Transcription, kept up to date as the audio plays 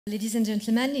Ladies and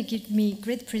gentlemen, it gives me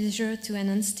great pleasure to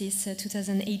announce this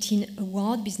 2018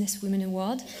 award, Business Women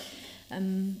Award.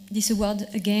 This award,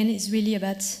 again, is really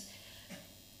about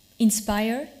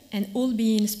inspire and all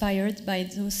be inspired by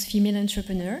those female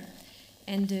entrepreneurs.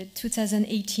 And the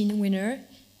 2018 winner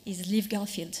is Liv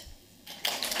Garfield.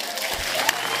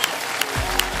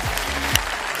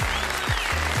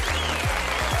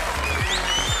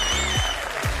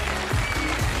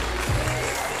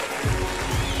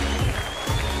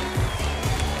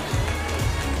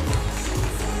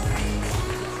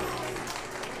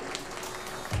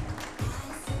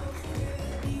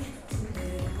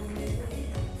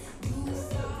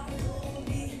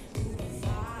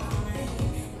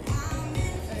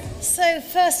 So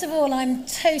first of all, I'm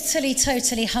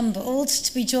totally humbled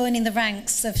to be joining the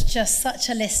ranks of just such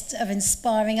a list of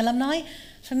inspiring alumni.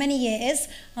 For many years,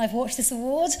 I've watched this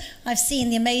award, I've seen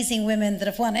the amazing women that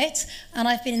have won it, and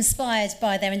I've been inspired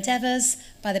by their endeavours,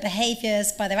 by their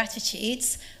behaviours, by their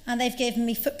attitudes, and they've given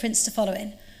me footprints to follow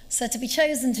in. So to be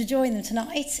chosen to join them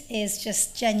tonight is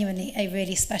just genuinely a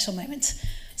really special moment.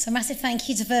 So a massive thank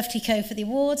you to Veuve Clicquot for the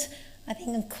award, I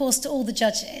think of course to all the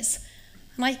judges.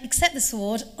 And I accept this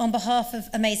award on behalf of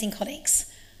amazing colleagues.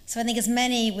 So I think as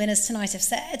many winners tonight have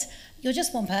said, you're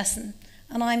just one person.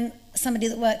 And I'm somebody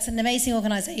that works in an amazing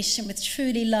organisation with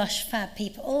truly lush, fab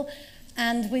people.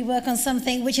 And we work on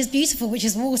something which is beautiful, which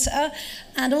is water.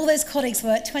 And all those colleagues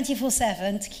work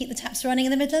 24/7 to keep the taps running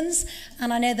in the Midlands.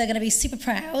 And I know they're going to be super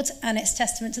proud, and it's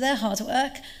testament to their hard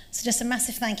work. So just a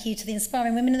massive thank you to the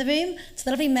inspiring women in the room, to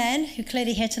the lovely men who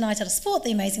clearly here tonight are to support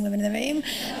the amazing women in the room,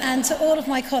 and to all of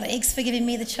my colleagues for giving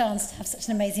me the chance to have such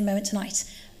an amazing moment tonight.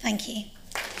 Thank you.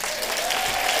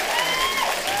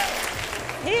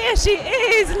 Here she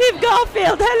is, Liv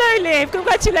Garfield. Hello, Liv.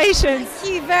 Congratulations.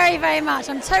 Thank you very much.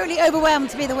 I'm totally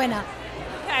overwhelmed to be the winner.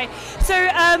 Okay, so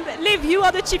Liv, you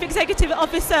are the Chief Executive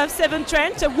Officer of Severn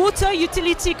Trent, a water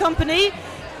utility company.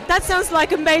 That sounds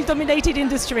like a male-dominated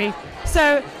industry.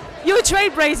 So you're a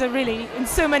trailblazer, really, in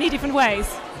so many different ways.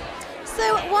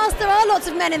 So whilst there are lots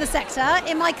of men in the sector,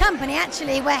 in my company,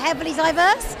 actually, we're heavily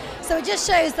diverse. So it just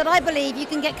shows that I believe you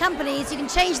can get companies, you can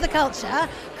change the culture,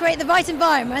 create the right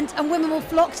environment, and women will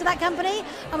flock to that company.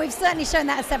 And we've certainly shown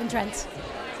that at Severn Trent.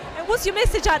 And what's your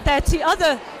message out there to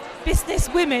other business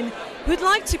women who'd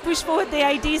like to push forward their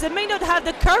ideas and may not have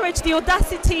the courage, the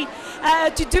audacity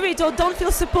to do it, or don't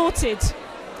feel supported?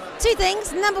 Two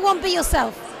things. Number one, be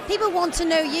yourself. People want to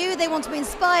know you, they want to be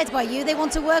inspired by you, they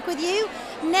want to work with you.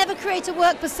 Never create a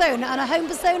work persona and a home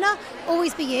persona,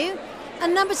 always be you.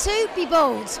 And number two, be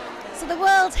bold. So the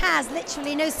world has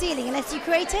literally no ceiling unless you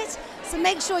create it. So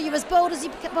make sure you're as bold as you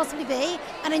can possibly be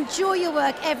and enjoy your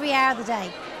work every hour of the day.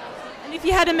 And if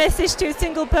you had a message to a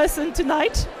single person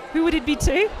tonight, who would it be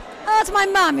to? Oh, to my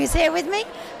mum who's here with me.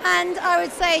 And I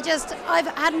would say just, I've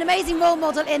had an amazing role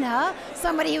model in her,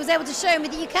 somebody who was able to show me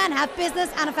that you can have business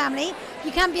and a family.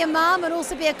 You can be a mum and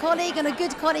also be a colleague, and a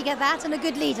good colleague at that, and a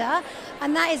good leader.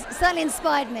 And that has certainly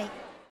inspired me.